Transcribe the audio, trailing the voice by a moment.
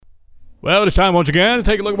Well, it's time once again to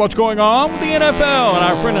take a look at what's going on with the NFL. And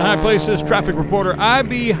our friend in high places, Traffic Reporter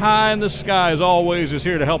I.B. high in the sky, as always, is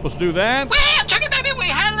here to help us do that. Well, Chucky, baby, we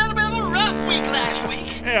had a little bit of a rough week last week.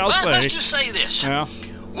 Yeah, but let's just say this. Yeah.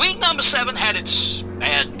 Week number 7 had its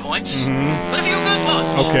bad points, but a few good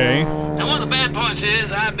points. Okay. And one of the bad points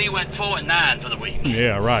is IB went 4-9 for the week.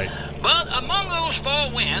 Yeah, right. But among those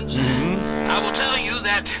 4 wins, I will tell you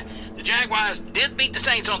that the Jaguars did beat the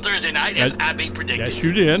Saints on Thursday night, as IB predicted. Yes,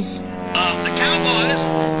 you did. The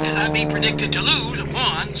Cowboys, as IB predicted to lose,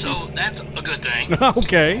 won, so that's a good thing.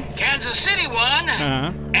 Okay. Kansas City won,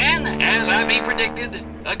 and as IB predicted,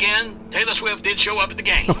 again, Taylor Swift did show up at the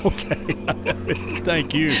game. Okay.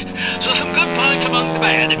 Thank you. So some good points among the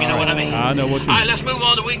bad, if you know what I mean. I know what you mean. All right, let's move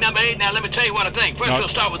on to week number 8. Now, let me tell you what I think. First, we'll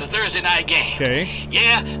start with the Thursday night game. Okay.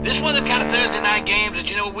 Yeah, this is one of the kind of Thursday night games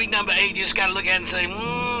that, week number 8, you just got to look at and say,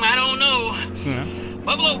 I don't know. Yeah.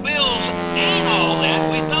 Buffalo Bills ain't all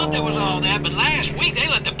that. We thought there was all that, but last week they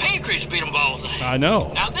let the Patriots beat them all that. I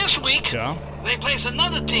know. Now this week, they place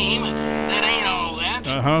another team that ain't all that.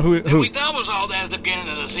 Who? We thought was all that at the beginning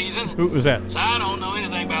of the season. Who was that? So I don't know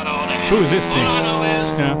anything about all that. Who is this team? All I know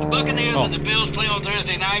is the Buccaneers and the Bills play on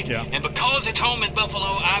Thursday night, and because it's home in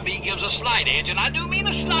Buffalo, IB gives a slight edge, and I do mean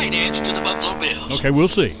a slight edge to the Buffalo Bills. Okay, we'll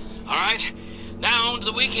see. All right, now on to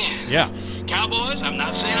the weekend. Yeah. Cowboys, I'm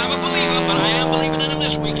not saying I'm a believer, but I am believing in them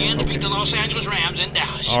this weekend to beat the Los Angeles Rams in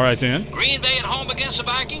Dallas. All right, then. Green Bay at home against the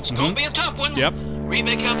Vikings. Going to be a tough one. Yep. Green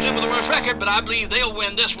Bay comes in with the worst record, but I believe they'll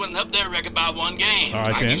win this one, up their record by 1 game. All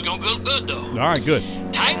right, Vikings then. going to go good, though. All right, good.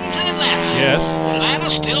 Titans in Atlanta. Yes.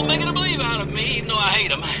 Atlanta's still making a believe out of me, even though I hate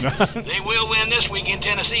them. They will win this week in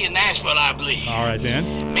Tennessee and Nashville, I believe. All right,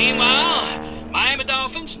 then. Meanwhile, Miami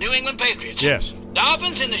Dolphins, New England Patriots. Yes.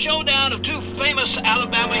 Dolphins in the showdown of 2 famous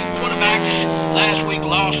Alabama quarterbacks last week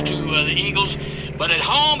lost to the Eagles. But at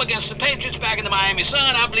home against the Patriots back in the Miami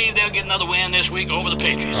Sun, I believe they'll get another win this week over the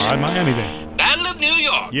Patriots. All right, Miami then. Battle of New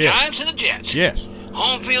York, Giants and the Jets. Yes.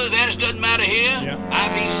 Home field advantage doesn't matter here. Yeah.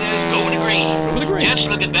 IB says go with the green. Go with the green. Jets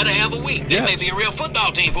looking better every week. They may be a real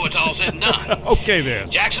football team before it's all said and done. Okay, then.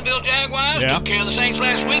 Jacksonville Jaguars took care of the Saints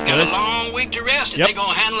last week. Got a long week to rest. And they're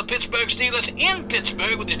going to handle the Pittsburgh Steelers in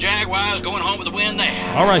Pittsburgh with the Jaguars going home with a win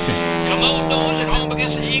there. All right, then. Commodores at home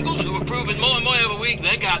against the Eagles, who are proving more and more every week.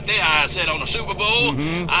 They got their eyes set on the Super Bowl.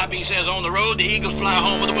 IB says on the road, the Eagles fly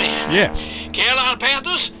home with a win. Yes. Carolina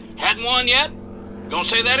Panthers hadn't won yet. Gonna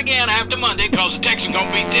say that again after Monday because the Texans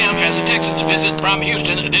gonna beat them as the Texans visit from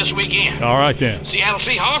Houston this weekend. All right, then. Seattle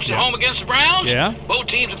Seahawks at home against the Browns. Yeah. Both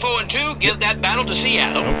teams are 4-2. Give that battle to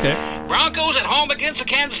Seattle. Okay. Broncos at home against the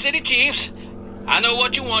Kansas City Chiefs. I know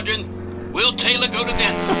what you're wondering. Will Taylor go to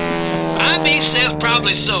Denver? IB says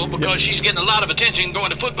probably so because she's getting a lot of attention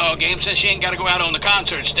going to football games since she ain't got to go out on the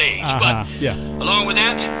concert stage. But along with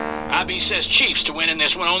that, IB says Chiefs to win in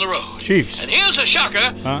this one on the road. Chiefs. And here's a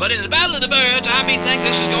shocker, but in the Battle of the Birds, IB think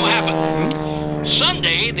this is going to happen.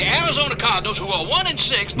 Sunday, the Arizona Cardinals, who are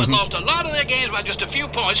 1-6 but lost a lot of their games by just a few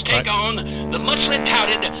points, take on the muchly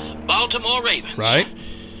touted Baltimore Ravens. Right.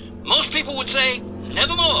 Most people would say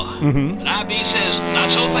nevermore, but IB says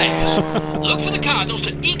not so fast. Look for the Cardinals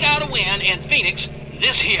to eke out a win in Phoenix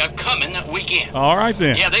this here coming weekend. All right,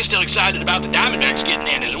 then. Yeah, they're still excited about the Diamondbacks getting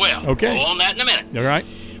in as well. Okay. More on that in a minute. All right.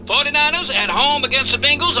 49ers at home against the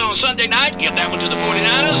Bengals on Sunday night. Give that one to the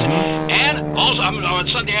 49ers. And also, on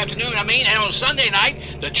Sunday afternoon, and on Sunday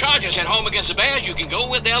night, the Chargers at home against the Bears. You can go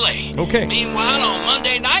with L.A. Okay. Meanwhile, on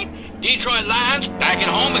Monday night, Detroit Lions back at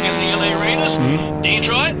home against the L.A. Raiders.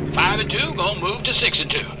 Detroit, 5-2, gonna move to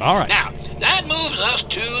 6-2. All right. Now, that moves us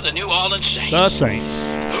to the New Orleans Saints. The Saints.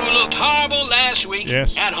 Who looked horrible last week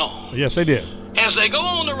at home. Yes, they did. As they go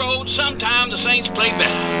on the road, sometimes the Saints play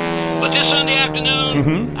better. But this Sunday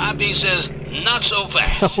afternoon, IB says not so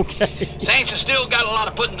fast. Okay. Saints have still got a lot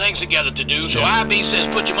of putting things together to do, so IB says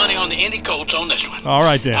put your money on the Indy Colts on this one. All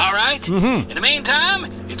right, then. All right? In the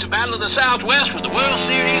meantime, it's a battle of the Southwest with the World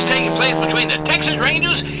Series taking place between the Texas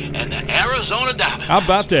Rangers and the Arizona Diamondbacks. How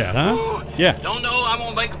about that, huh? Ooh, yeah. Don't know. I'm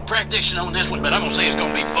going to make a prediction on this one, but I'm going to say it's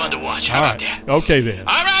going to be fun to watch. How about that? Okay, then.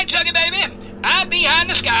 All right, Chucky, baby. I be high in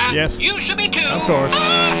the sky. Yes. You should be too. Of course. So,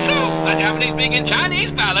 a Japanese-speaking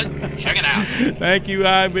Chinese pilot. Check it out. Thank you,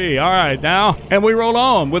 IB. All right, now, and we roll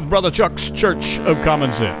on with Brother Chuck's Church of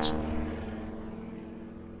Common Sense.